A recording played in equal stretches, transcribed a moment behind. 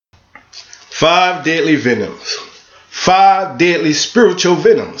5 deadly venoms. 5 deadly spiritual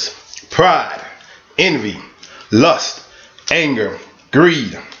venoms. Pride, envy, lust, anger,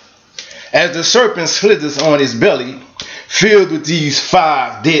 greed. As the serpent slithers on his belly, filled with these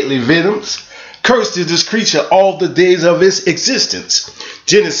 5 deadly venoms, cursed is this creature all the days of its existence.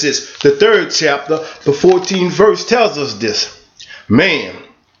 Genesis, the 3rd chapter, the 14th verse tells us this. Man,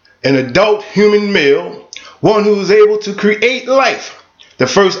 an adult human male, one who is able to create life, the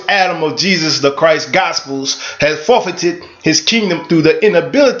first Adam of Jesus the Christ Gospels, has forfeited his kingdom through the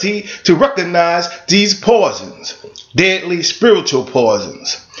inability to recognize these poisons, deadly spiritual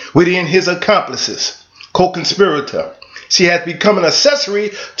poisons, within his accomplices, co-conspirator. She has become an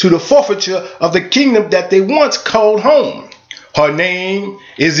accessory to the forfeiture of the kingdom that they once called home. Her name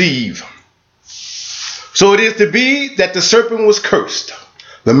is Eve. So it is to be that the serpent was cursed.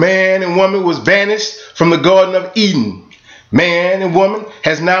 The man and woman was banished from the Garden of Eden. Man and woman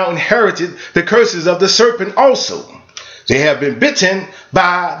has now inherited the curses of the serpent also. They have been bitten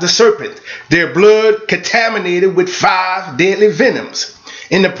by the serpent, their blood contaminated with 5 deadly venoms.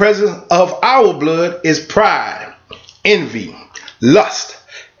 In the presence of our blood is pride, envy, lust,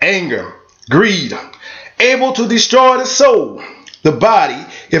 anger, greed, able to destroy the soul. The body,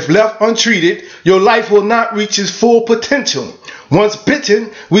 if left untreated, your life will not reach its full potential. Once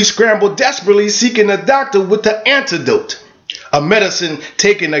bitten, we scramble desperately seeking a doctor with the antidote, a medicine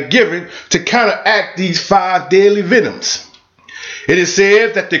taken or given to counteract these 5 deadly venoms. It is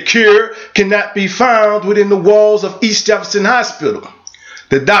said that the cure cannot be found within the walls of East Jefferson Hospital.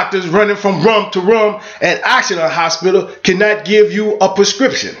 The doctors running from room to room at Oxygen Hospital cannot give you a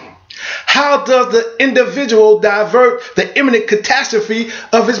prescription. How does the individual divert the imminent catastrophe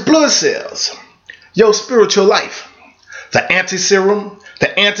of his blood cells? Your spiritual life. The anti-serum,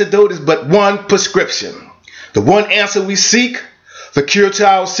 the antidote is but one prescription. The one answer we seek, the cure to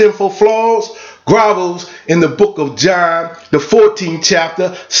our sinful flaws, grovels in the book of John, the 14th chapter,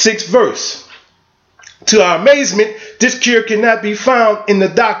 6th verse. To our amazement, this cure cannot be found in the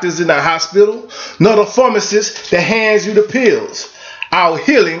doctors in the hospital, nor the pharmacist that hands you the pills. Our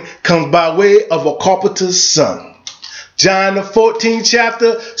healing comes by way of a carpenter's son. John the 14th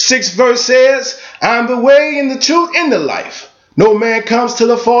chapter, 6th verse says, I am the way and the truth and the life. No man comes to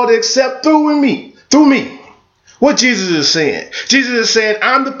the Father except through me. What Jesus is saying? Jesus is saying,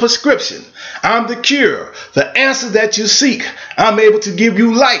 I'm the prescription. I'm the cure, the answer that you seek. I'm able to give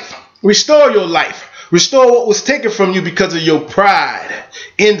you life, restore your life, restore what was taken from you because of your pride,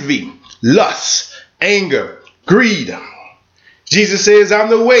 envy, lust, anger, greed. Jesus says, I'm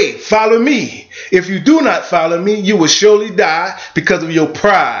the way, follow me. If you do not follow me, you will surely die because of your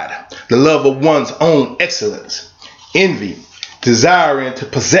pride, the love of one's own excellence, envy, desiring to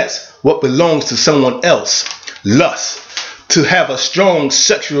possess what belongs to someone else, lust, to have a strong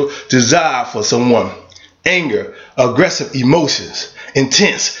sexual desire for someone, anger, aggressive emotions,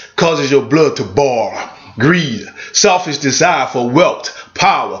 intense, causes your blood to boil, greed, selfish desire for wealth,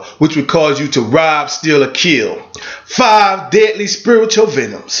 power, which would cause you to rob, steal, or kill. 5 deadly spiritual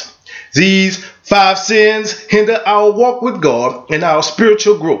venoms. These 5 sins hinder our walk with God and our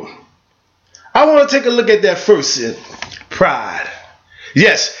spiritual growth. I want to take a look at that first sin, pride.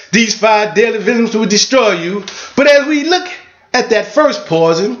 Yes, these 5 deadly venoms will destroy you, but as we look at that first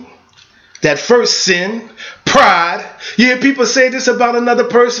poison, that first sin, pride, you hear people say this about another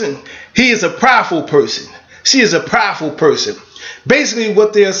person. He is a prideful person. She is a prideful person. Basically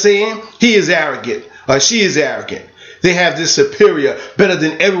what they are saying, he is arrogant or she is arrogant. They have this superior, better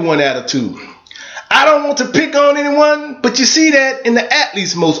than everyone attitude. I don't want to pick on anyone, but you see that in the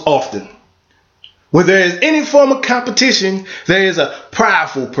athletes most often. When there is any form of competition, there is a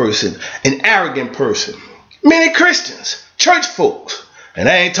prideful person, an arrogant person. Many Christians, church folks, and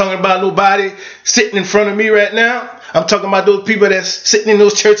I ain't talking about nobody sitting in front of me right now. I'm talking about those people that's sitting in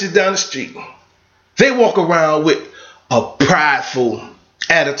those churches down the street. They walk around with a prideful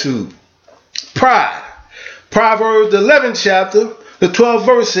attitude. Pride. Proverbs, the 11th chapter, the 12th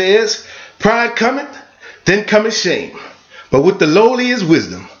verse says, pride cometh, then cometh shame. But with the lowly is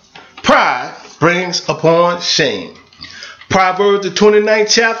wisdom. Pride brings upon shame. Proverbs, the 29th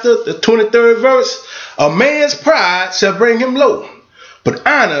chapter, the 23rd verse, a man's pride shall bring him low, but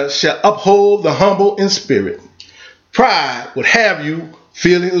honor shall uphold the humble in spirit. Pride would have you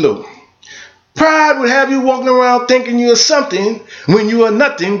feeling low. Pride would have you walking around thinking you are something when you are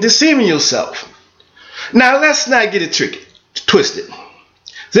nothing, deceiving yourself. Now let's not get it twisted.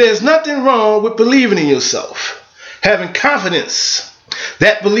 There's nothing wrong with believing in yourself, having confidence.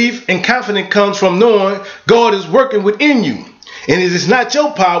 That belief and confidence comes from knowing God is working within you. And it is not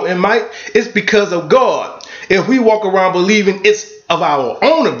your power and might, it's because of God. If we walk around believing it's of our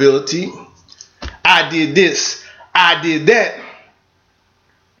own ability, I did this, I did that,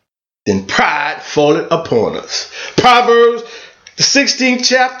 then pride falleth upon us. Proverbs, the 16th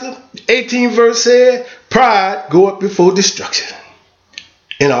chapter, 18th verse said, pride goeth before destruction,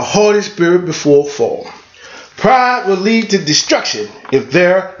 and a haughty spirit before fall. Pride will lead to destruction if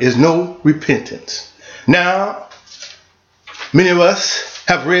there is no repentance. Now, many of us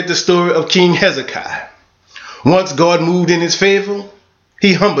have read the story of King Hezekiah. Once God moved in his favor,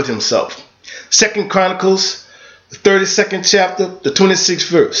 he humbled himself. 2 Chronicles, the 32nd chapter, the 26th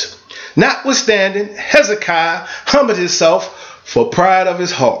verse. Notwithstanding, Hezekiah humbled himself for pride of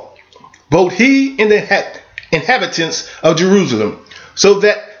his heart, both he and the inhabitants of Jerusalem, so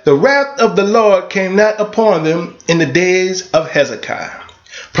that the wrath of the Lord came not upon them in the days of Hezekiah.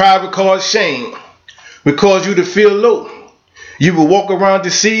 Pride will cause shame, will cause you to feel low. You will walk around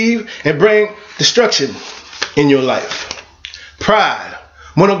deceived and bring destruction in your life. Pride,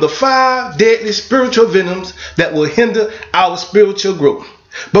 one of the 5 deadly spiritual venoms that will hinder our spiritual growth.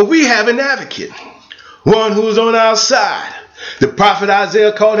 But we have an advocate, one who is on our side. The prophet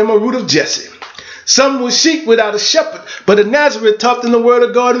Isaiah called him a root of Jesse. Some were sheep without a shepherd, but the Nazareth taught them the word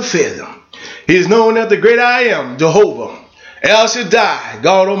of God and fed them. He is known as the great I am, Jehovah, El Shaddai,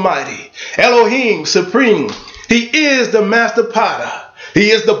 God Almighty, Elohim, Supreme. He is the master potter. He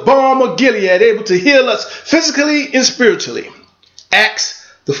is the balm of Gilead, able to heal us physically and spiritually. Acts,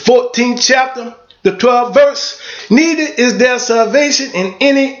 the 14th chapter, the 12th verse. Neither is there salvation in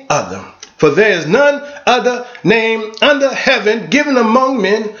any other, for there is none other name under heaven given among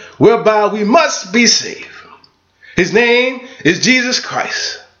men whereby we must be saved. His name is Jesus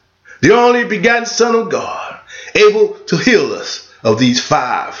Christ, the only begotten Son of God, able to heal us of these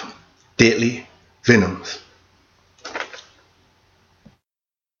 5 deadly venoms.